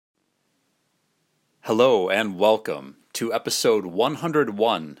Hello and welcome to episode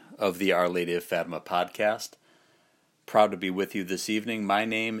 101 of the Our Lady of Fatima podcast. Proud to be with you this evening. My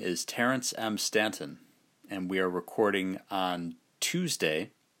name is Terrence M. Stanton, and we are recording on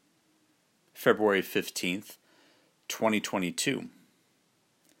Tuesday, February 15th, 2022.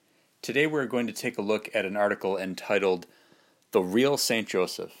 Today we're going to take a look at an article entitled The Real St.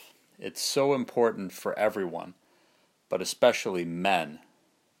 Joseph. It's so important for everyone, but especially men,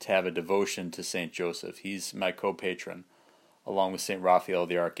 to have a devotion to St. Joseph. He's my co-patron, along with St. Raphael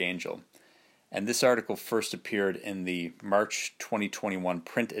the Archangel. And this article first appeared in the March 2021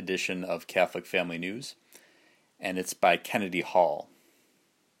 print edition of Catholic Family News, and it's by Kennedy Hall.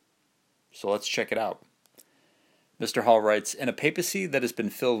 So let's check it out. Mr. Hall writes, "In a papacy that has been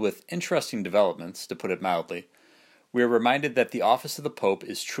filled with interesting developments, to put it mildly, we are reminded that the office of the Pope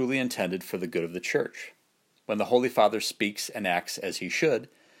is truly intended for the good of the Church. When the Holy Father speaks and acts as he should,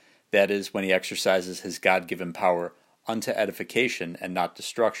 that is, when he exercises his God-given power unto edification and not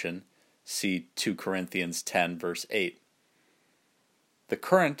destruction, see 2 Corinthians 10, verse 8. The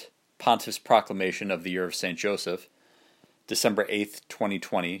current Pontiff's proclamation of the year of St. Joseph, December 8th,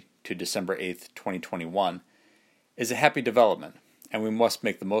 2020 to December 8th, 2021, is a happy development, and we must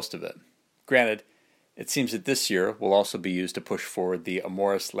make the most of it. Granted, it seems that this year will also be used to push forward the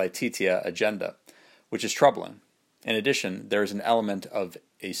Amoris Laetitia agenda, which is troubling. In addition, there is an element of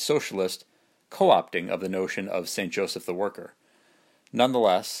a socialist co-opting of the notion of St. Joseph the Worker.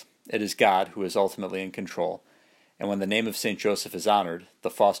 Nonetheless, it is God who is ultimately in control, and when the name of St. Joseph is honored,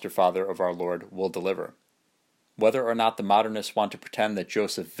 the foster father of our Lord will deliver. Whether or not the modernists want to pretend that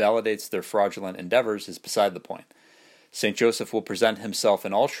Joseph validates their fraudulent endeavors is beside the point. St. Joseph will present himself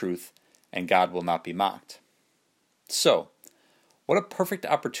in all truth, and God will not be mocked." So, what a perfect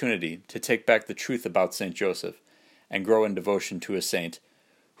opportunity to take back the truth about St. Joseph and grow in devotion to a saint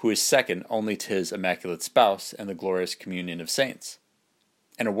who is second only to his immaculate spouse and the glorious communion of saints.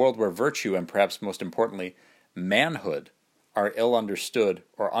 In a world where virtue and perhaps most importantly, manhood are ill understood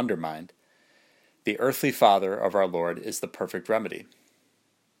or undermined, the earthly father of our Lord is the perfect remedy.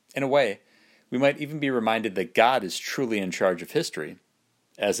 In a way, we might even be reminded that God is truly in charge of history,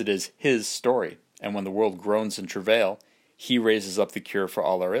 as it is his story, and when the world groans in travail, he raises up the cure for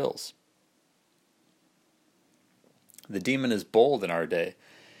all our ills. The demon is bold in our day,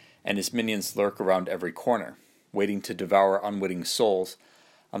 and his minions lurk around every corner, waiting to devour unwitting souls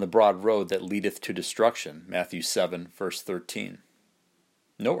on the broad road that leadeth to destruction, Matthew 7, verse 13.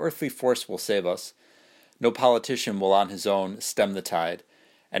 No earthly force will save us, no politician will on his own stem the tide,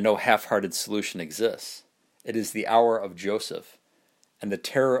 and no half-hearted solution exists. It is the hour of Joseph, and the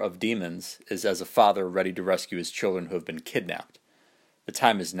terror of demons is as a father ready to rescue his children who have been kidnapped. The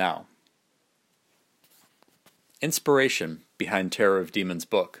time is now. Inspiration behind Terror of Demons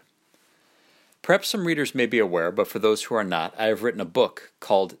book. Perhaps some readers may be aware, but for those who are not, I have written a book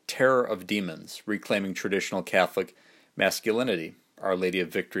called Terror of Demons, Reclaiming Traditional Catholic Masculinity, Our Lady of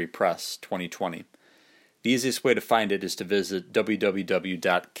Victory Press, 2020. The easiest way to find it is to visit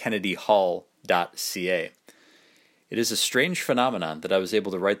www.kennedyhall.ca. It is a strange phenomenon that I was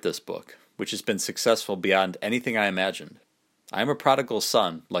able to write this book, which has been successful beyond anything I imagined. I am a prodigal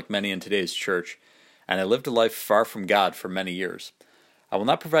son, like many in today's church, and I lived a life far from God for many years. I will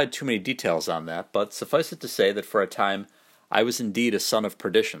not provide too many details on that, but suffice it to say that for a time I was indeed a son of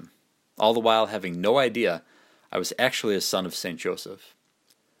perdition, all the while having no idea I was actually a son of St. Joseph.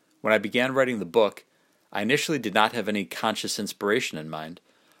 When I began writing the book, I initially did not have any conscious inspiration in mind,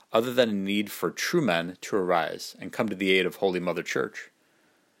 other than a need for true men to arise and come to the aid of Holy Mother Church.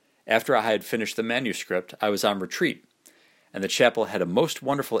 After I had finished the manuscript, I was on retreat, and the chapel had a most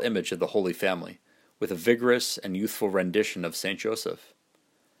wonderful image of the Holy Family, with a vigorous and youthful rendition of St. Joseph.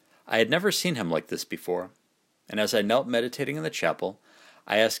 I had never seen him like this before, and as I knelt meditating in the chapel,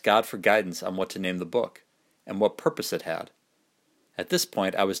 I asked God for guidance on what to name the book, and what purpose it had. At this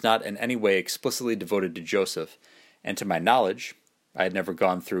point, I was not in any way explicitly devoted to Joseph, and to my knowledge, I had never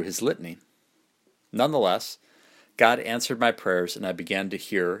gone through his litany. Nonetheless, God answered my prayers, and I began to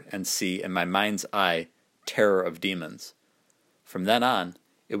hear and see in my mind's eye Terror of Demons. From then on,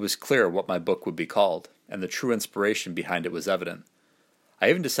 it was clear what my book would be called, and the true inspiration behind it was evident. I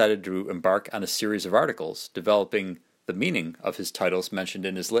even decided to embark on a series of articles developing the meaning of his titles mentioned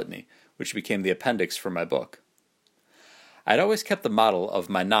in his litany, which became the appendix for my book. I had always kept the model of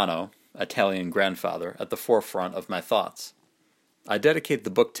my nonno, Italian grandfather, at the forefront of my thoughts. I dedicate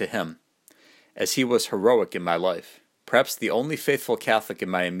the book to him, as he was heroic in my life, perhaps the only faithful Catholic in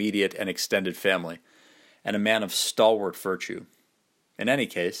my immediate and extended family, and a man of stalwart virtue. In any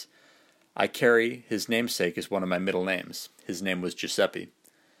case, I carry his namesake as one of my middle names. His name was Giuseppe.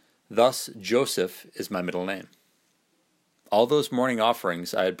 Thus, Joseph is my middle name. All those morning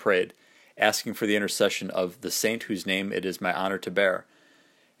offerings I had prayed, asking for the intercession of the saint whose name it is my honor to bear,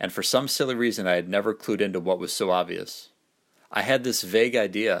 and for some silly reason I had never clued into what was so obvious. I had this vague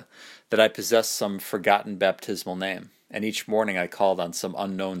idea that I possessed some forgotten baptismal name, and each morning I called on some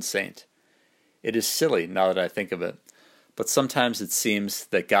unknown saint. It is silly now that I think of it, but sometimes it seems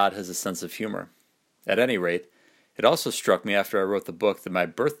that God has a sense of humor. At any rate, it also struck me after I wrote the book that my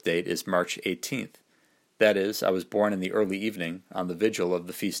birth date is March 18th. That is, I was born in the early evening on the vigil of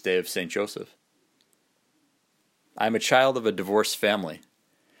the feast day of St. Joseph. I am a child of a divorced family,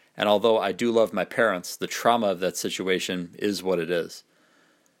 and although I do love my parents, the trauma of that situation is what it is.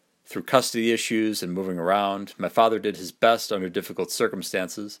 Through custody issues and moving around, my father did his best under difficult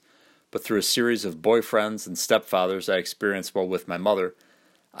circumstances, but through a series of boyfriends and stepfathers I experienced while with my mother,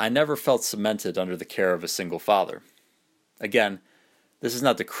 I never felt cemented under the care of a single father. Again, this is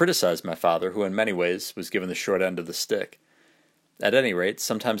not to criticize my father, who in many ways was given the short end of the stick. At any rate,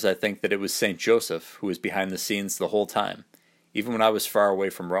 sometimes I think that it was St. Joseph who was behind the scenes the whole time, even when I was far away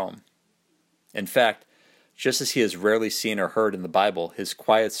from Rome. In fact, just as he is rarely seen or heard in the Bible, his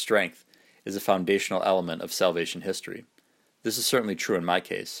quiet strength is a foundational element of salvation history. This is certainly true in my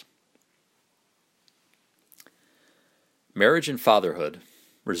case. Marriage and fatherhood,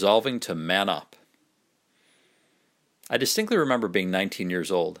 resolving to man up. I distinctly remember being 19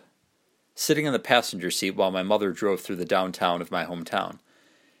 years old, sitting in the passenger seat while my mother drove through the downtown of my hometown.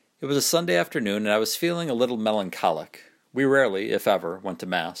 It was a Sunday afternoon, and I was feeling a little melancholic. We rarely, if ever, went to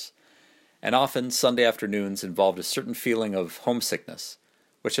Mass, and often Sunday afternoons involved a certain feeling of homesickness,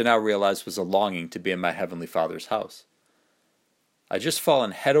 which I now realized was a longing to be in my Heavenly Father's house. I had just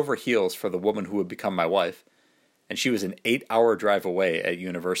fallen head over heels for the woman who would become my wife, and she was an 8-hour drive away at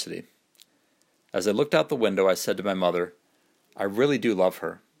university. As I looked out the window, I said to my mother, I really do love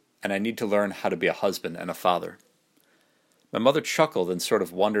her, and I need to learn how to be a husband and a father. My mother chuckled and sort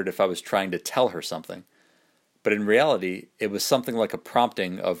of wondered if I was trying to tell her something, but in reality, it was something like a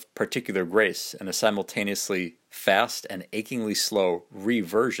prompting of particular grace and a simultaneously fast and achingly slow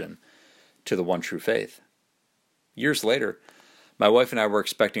reversion to the one true faith. Years later, my wife and I were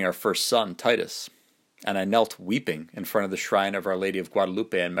expecting our first son, Titus, and I knelt weeping in front of the shrine of Our Lady of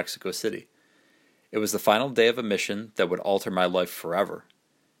Guadalupe in Mexico City. It was the final day of a mission that would alter my life forever,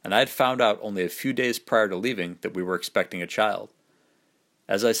 and I had found out only a few days prior to leaving that we were expecting a child.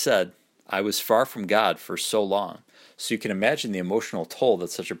 As I said, I was far from God for so long, so you can imagine the emotional toll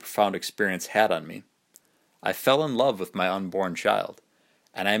that such a profound experience had on me. I fell in love with my unborn child,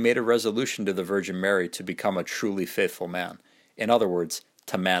 and I made a resolution to the Virgin Mary to become a truly faithful man. In other words,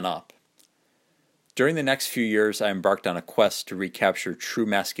 to man up. During the next few years, I embarked on a quest to recapture true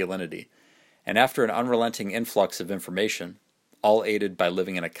masculinity, and after an unrelenting influx of information, all aided by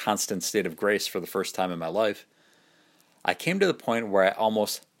living in a constant state of grace for the first time in my life, I came to the point where I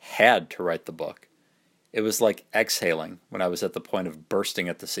almost had to write the book. It was like exhaling when I was at the point of bursting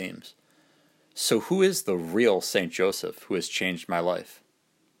at the seams. So who is the real St. Joseph who has changed my life?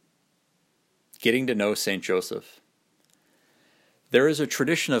 Getting to know St. Joseph. There is a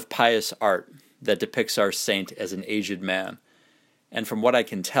tradition of pious art that depicts our saint as an aged man, and from what I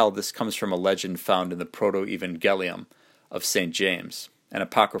can tell, this comes from a legend found in the Proto-Evangelium of St. James, an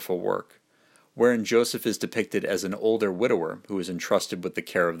apocryphal work, wherein Joseph is depicted as an older widower who is entrusted with the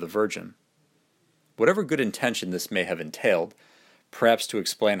care of the Virgin. Whatever good intention this may have entailed, perhaps to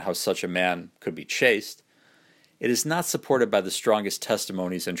explain how such a man could be chaste, it is not supported by the strongest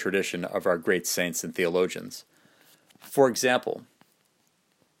testimonies and tradition of our great saints and theologians. For example,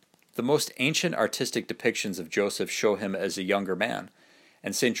 the most ancient artistic depictions of Joseph show him as a younger man,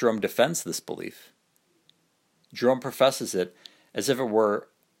 and St. Jerome defends this belief. Jerome professes it as if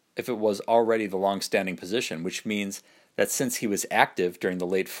it was already the long-standing position, which means that since he was active during the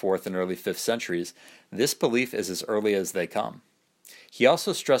late 4th and early 5th centuries, this belief is as early as they come. He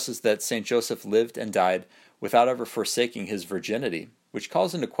also stresses that St. Joseph lived and died without ever forsaking his virginity, which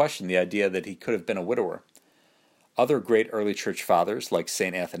calls into question the idea that he could have been a widower. Other great early church fathers, like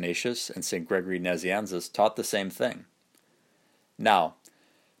St. Athanasius and St. Gregory Nazianzus, taught the same thing. Now,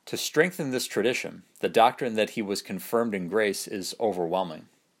 to strengthen this tradition, the doctrine that he was confirmed in grace is overwhelming.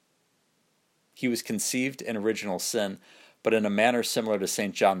 He was conceived in original sin, but in a manner similar to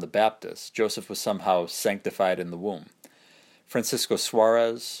St. John the Baptist, Joseph was somehow sanctified in the womb. Francisco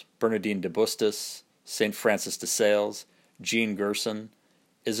Suarez, Bernardine de Bustis, St. Francis de Sales, Jean Gerson,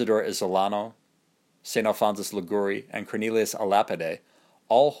 Isidore Isolano, St. Alphonsus Liguori, and Cornelius a Lapide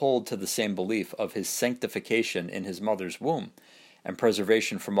all hold to the same belief of his sanctification in his mother's womb and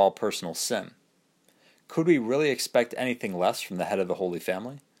preservation from all personal sin. Could we really expect anything less from the head of the Holy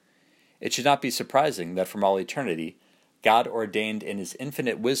Family? It should not be surprising that from all eternity, God ordained in his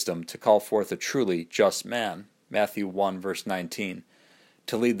infinite wisdom to call forth a truly just man, Matthew 1 verse 19,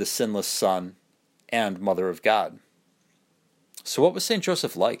 to lead the sinless Son and Mother of God. So what was St.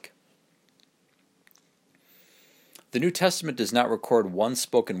 Joseph like? The New Testament does not record one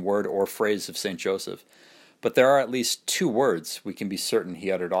spoken word or phrase of St. Joseph, but there are at least two words we can be certain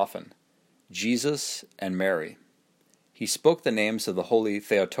he uttered often: Jesus and Mary. He spoke the names of the Holy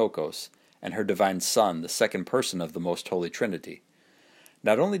Theotokos and her divine Son, the second person of the Most Holy Trinity.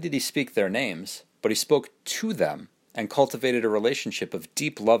 Not only did he speak their names, but he spoke to them and cultivated a relationship of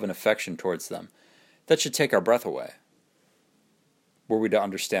deep love and affection towards them that should take our breath away, were we to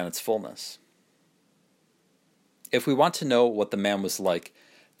understand its fullness. If we want to know what the man was like,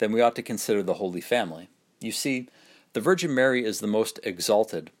 then we ought to consider the Holy Family. You see, the Virgin Mary is the most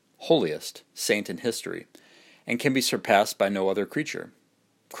exalted, holiest saint in history, and can be surpassed by no other creature.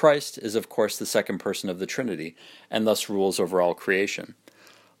 Christ is, of course, the second person of the Trinity, and thus rules over all creation.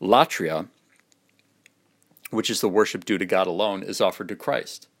 Latria, which is the worship due to God alone, is offered to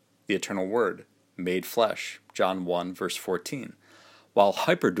Christ, the eternal Word, made flesh, John 1, verse 14, while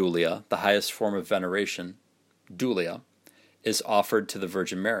hyperdulia, the highest form of veneration, dulia, is offered to the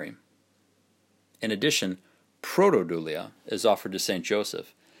Virgin Mary. In addition, protodulia is offered to St.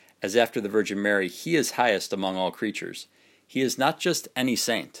 Joseph, as after the Virgin Mary he is highest among all creatures. He is not just any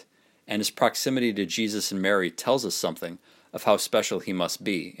saint, and his proximity to Jesus and Mary tells us something of how special he must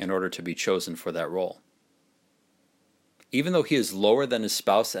be in order to be chosen for that role. Even though he is lower than his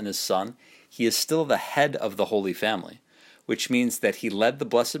spouse and his son, he is still the head of the Holy Family, which means that he led the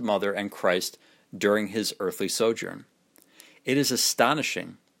Blessed Mother and Christ during his earthly sojourn. It is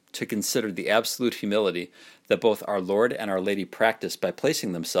astonishing to consider the absolute humility that both our Lord and Our Lady practiced by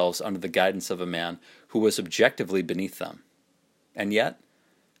placing themselves under the guidance of a man who was objectively beneath them. And yet,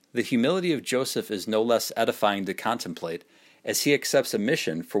 the humility of Joseph is no less edifying to contemplate, as he accepts a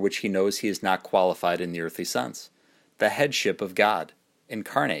mission for which he knows he is not qualified in the earthly sense: the headship of God,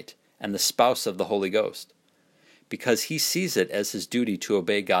 incarnate, and the spouse of the Holy Ghost, because he sees it as his duty to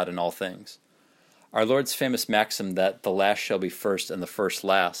obey God in all things. Our Lord's famous maxim that the last shall be first and the first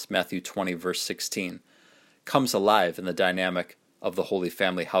last, Matthew 20, verse 16, comes alive in the dynamic of the Holy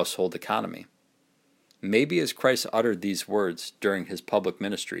Family household economy. Maybe as Christ uttered these words during his public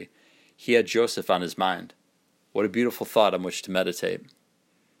ministry, he had Joseph on his mind. What a beautiful thought on which to meditate.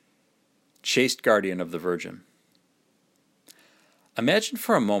 Chaste guardian of the Virgin. Imagine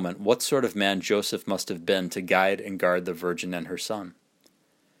for a moment what sort of man Joseph must have been to guide and guard the Virgin and her son.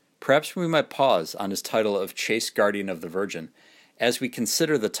 Perhaps we might pause on his title of chaste guardian of the Virgin as we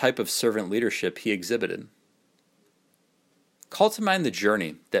consider the type of servant leadership he exhibited. Call to mind the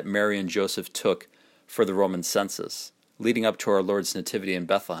journey that Mary and Joseph took for the Roman census, leading up to our Lord's nativity in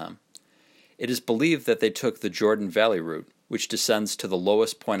Bethlehem. It is believed that they took the Jordan Valley route, which descends to the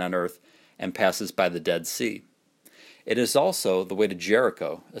lowest point on earth and passes by the Dead Sea. It is also the way to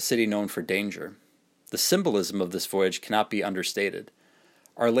Jericho, a city known for danger. The symbolism of this voyage cannot be understated.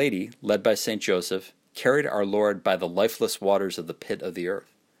 Our Lady, led by St. Joseph, carried our Lord by the lifeless waters of the pit of the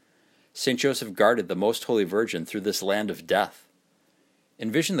earth. St. Joseph guarded the Most Holy Virgin through this land of death.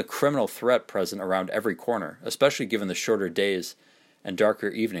 Envision the criminal threat present around every corner, especially given the shorter days and darker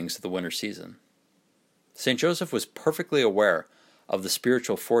evenings of the winter season. St. Joseph was perfectly aware of the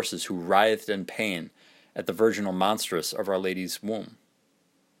spiritual forces who writhed in pain at the virginal monstrous of Our Lady's womb.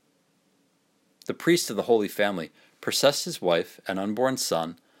 The priest of the Holy Family processed his wife and unborn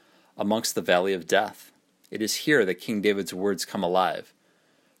son amongst the valley of death. It is here that King David's words come alive.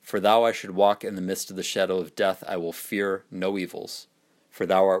 For though I should walk in the midst of the shadow of death, I will fear no evils, for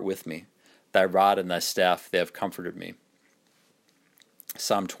thou art with me. Thy rod and thy staff, they have comforted me.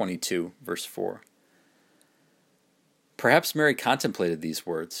 Psalm 22, verse 4. Perhaps Mary contemplated these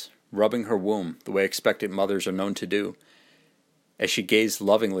words, rubbing her womb the way expectant mothers are known to do, as she gazed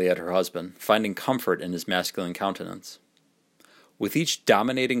lovingly at her husband, finding comfort in his masculine countenance. With each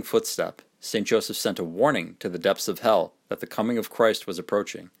dominating footstep, St. Joseph sent a warning to the depths of hell that the coming of Christ was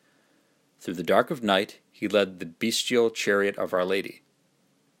approaching. Through the dark of night, he led the bestial chariot of Our Lady.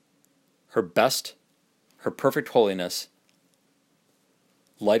 Her perfect holiness,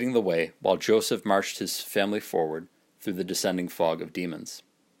 lighting the way while Joseph marched his family forward through the descending fog of demons.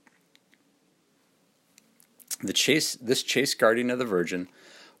 This chaste guardian of the Virgin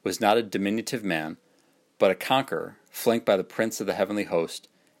was not a diminutive man, but a conqueror, flanked by the Prince of the heavenly host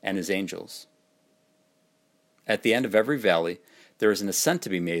and his angels. At the end of every valley, there is an ascent to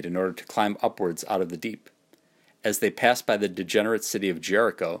be made in order to climb upwards out of the deep. As they passed by the degenerate city of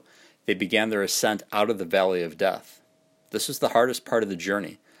Jericho, they began their ascent out of the valley of death. This was the hardest part of the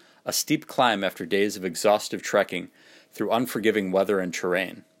journey, a steep climb after days of exhaustive trekking through unforgiving weather and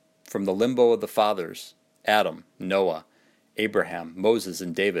terrain. From the limbo of the fathers, Adam, Noah, Abraham, Moses,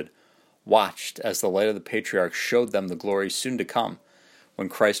 and David watched as the light of the patriarchs showed them the glory soon to come, when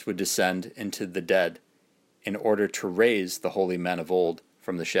Christ would descend into the dead in order to raise the holy men of old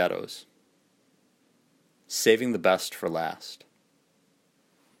from the shadows. Saving the best for last.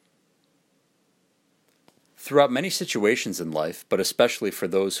 Throughout many situations in life, but especially for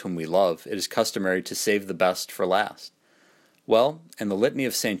those whom we love, it is customary to save the best for last. Well, in the Litany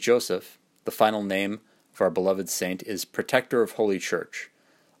of St. Joseph, the final name of our beloved saint is Protector of Holy Church,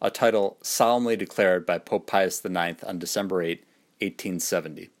 a title solemnly declared by Pope Pius IX on December 8,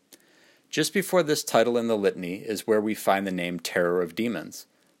 1870. Just before this title in the litany is where we find the name Terror of Demons,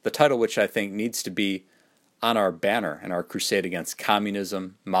 the title which I think needs to be on our banner in our crusade against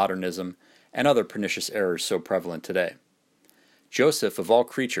communism, modernism, and other pernicious errors so prevalent today. Joseph, of all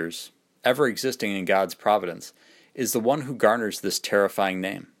creatures, ever existing in God's providence, is the one who garners this terrifying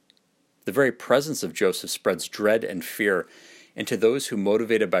name. The very presence of Joseph spreads dread and fear into those who,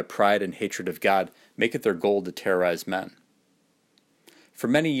 motivated by pride and hatred of God, make it their goal to terrorize men. For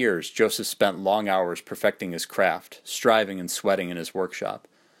many years, Joseph spent long hours perfecting his craft, striving and sweating in his workshop.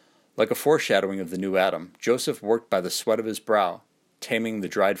 Like a foreshadowing of the new Adam, Joseph worked by the sweat of his brow, taming the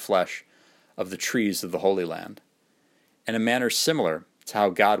dried flesh of the trees of the Holy Land. In a manner similar to how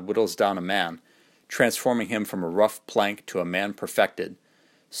God whittles down a man, transforming him from a rough plank to a man perfected,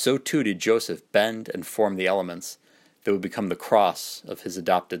 so too did Joseph bend and form the elements that would become the cross of his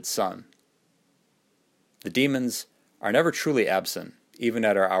adopted son. The demons are never truly absent, even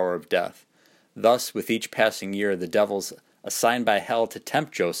at our hour of death. Thus, with each passing year, the devils assigned by hell to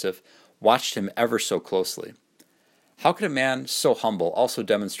tempt Joseph watched him ever so closely. How could a man so humble also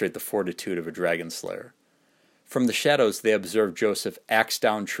demonstrate the fortitude of a dragon slayer? From the shadows they observed Joseph axe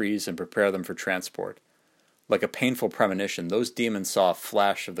down trees and prepare them for transport. Like a painful premonition, those demons saw a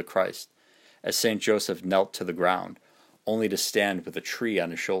flash of the Christ, as St. Joseph knelt to the ground, only to stand with a tree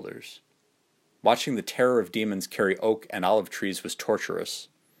on his shoulders. Watching the terror of demons carry oak and olive trees was torturous.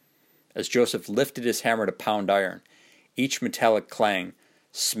 As Joseph lifted his hammer to pound iron, each metallic clang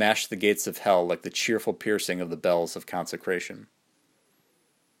smashed the gates of hell like the cheerful piercing of the bells of consecration.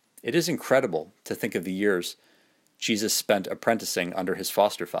 It is incredible to think of the years Jesus spent apprenticing under his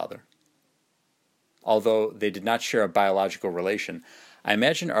foster father. Although they did not share a biological relation, I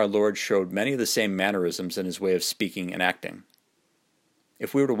imagine our Lord showed many of the same mannerisms in his way of speaking and acting.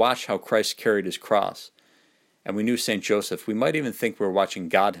 If we were to watch how Christ carried his cross, and we knew St. Joseph, we might even think we were watching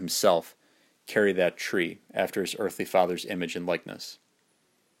God himself carry that tree after his earthly father's image and likeness.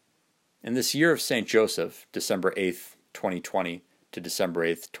 In this year of St. Joseph, December 8th, 2020 to December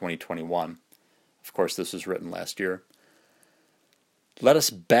 8th, 2021, of course this was written last year, let us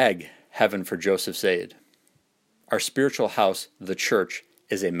beg heaven for Joseph's aid. Our spiritual house, the church,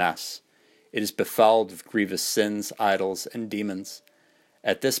 is a mess. It is befouled with grievous sins, idols, and demons.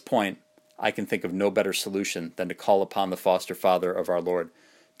 At this point, I can think of no better solution than to call upon the foster father of our Lord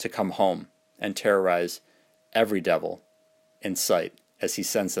to come home and terrorize every devil in sight as he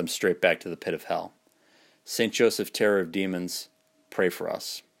sends them straight back to the pit of hell. St. Joseph, terror of demons, pray for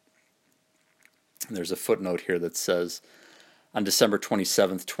us. And there's a footnote here that says, on December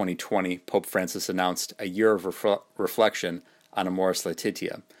 27th, 2020, Pope Francis announced a year of reflection on Amoris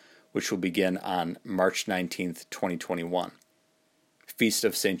Laetitia, which will begin on March 19th, 2021. Feast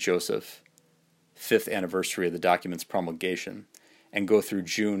of St. Joseph, 5th anniversary of the document's promulgation, and go through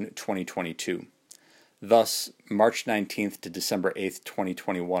June 2022. Thus, March 19th to December 8th,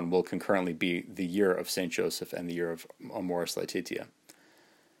 2021 will concurrently be the year of St. Joseph and the year of Amoris Laetitia.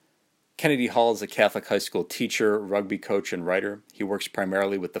 Kennedy Hall is a Catholic high school teacher, rugby coach, and writer. He works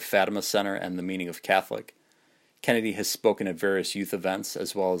primarily with the Fatima Center and the Meaning of Catholic. Kennedy has spoken at various youth events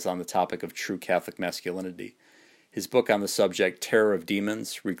as well as on the topic of true Catholic masculinity. His book on the subject, Terror of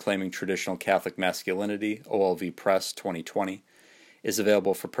Demons, Reclaiming Traditional Catholic Masculinity, OLV Press 2020, is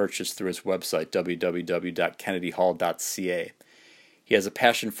available for purchase through his website, www.kennedyhall.ca. He has a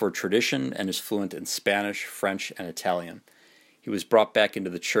passion for tradition and is fluent in Spanish, French, and Italian. He was brought back into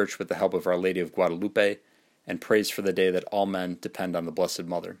the church with the help of Our Lady of Guadalupe and prays for the day that all men depend on the Blessed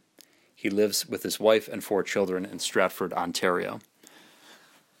Mother. He lives with his wife and 4 children in Stratford, Ontario.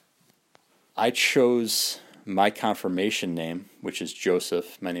 I chose my confirmation name, which is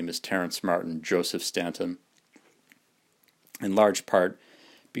Joseph. My name is Terrence Martin Joseph Stanton, in large part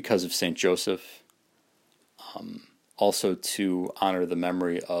because of St. Joseph, also to honor the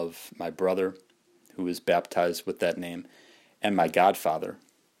memory of my brother, who was baptized with that name, and my godfather.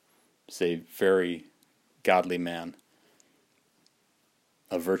 He's a very godly man.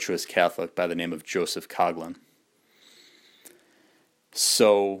 a virtuous Catholic by the name of Joseph Coughlin.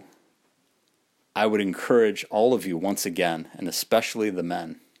 So I would encourage all of you once again, and especially the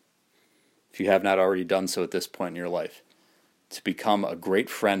men, if you have not already done so at this point in your life, to become a great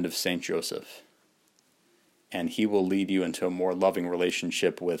friend of St. Joseph. And he will lead you into a more loving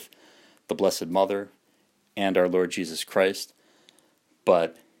relationship with the Blessed Mother and our Lord Jesus Christ.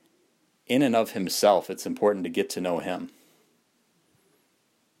 But in and of himself, it's important to get to know him.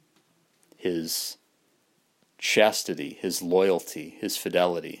 His chastity, his loyalty, his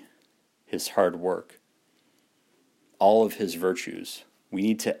fidelity, his hard work, all of his virtues. We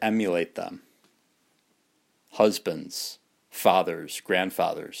need to emulate them. Husbands, fathers,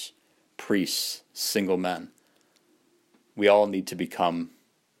 grandfathers, priests, single men. We all need to become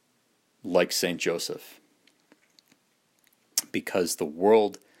like St. Joseph, because the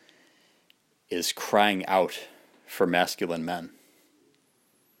world is crying out for masculine men.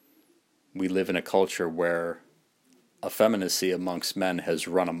 We live in a culture where effeminacy amongst men has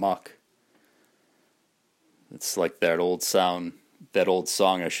run amok. It's like that old song,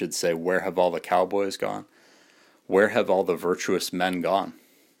 I should say, where have all the cowboys gone? Where have all the virtuous men gone?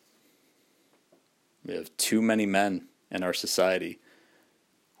 We have too many men in our society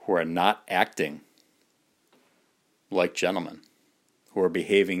who are not acting like gentlemen, who are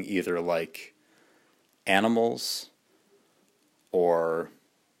behaving either like animals or,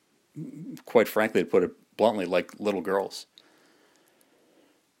 quite frankly, to put it bluntly, like little girls.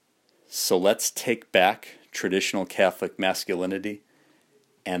 So let's take back traditional Catholic masculinity,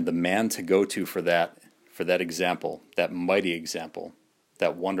 and the man to go to for that example, that mighty example,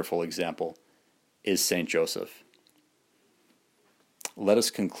 that wonderful example, is St. Joseph. Let us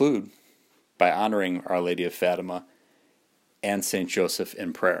conclude by honoring Our Lady of Fatima and St. Joseph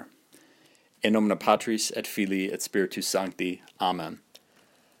in prayer. In nomine Patris et Filii et Spiritus Sancti. Amen.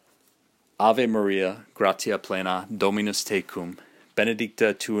 Ave Maria, gratia plena, Dominus tecum,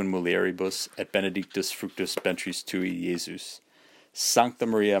 benedicta tu in mulieribus, et benedictus fructus ventris tui, Iesus. Sancta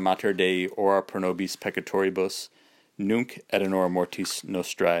Maria Mater Dei, ora pro nobis peccatoribus, nunc et in hora mortis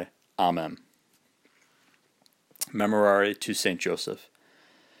nostrae. Amen. Memorare to St. Joseph.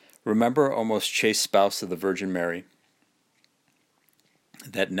 Remember, O most chaste spouse of the Virgin Mary,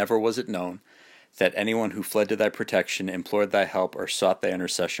 that never was it known that anyone who fled to thy protection, implored thy help, or sought thy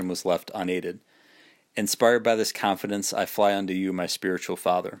intercession was left unaided. Inspired by this confidence, I fly unto you, my spiritual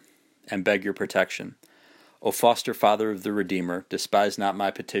Father, and beg your protection. O foster Father of the Redeemer, despise not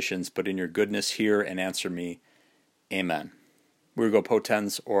my petitions, but in your goodness hear and answer me. Amen. Virgo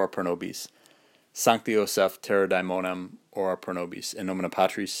potens, ora pro nobis. Sancti Joseph terra daimonem, ora pro nobis. In nomine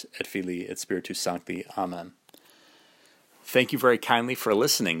Patris et Filii et Spiritus Sancti. Amen. Thank you very kindly for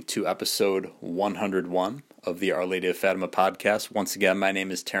listening to episode 101 of the Our Lady of Fatima podcast. Once again, my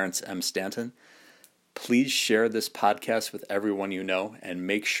name is Terrence M. Stanton. Please share this podcast with everyone you know, and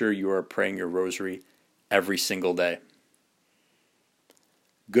make sure you are praying your rosary every single day.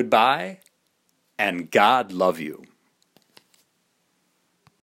 Goodbye, and God love you.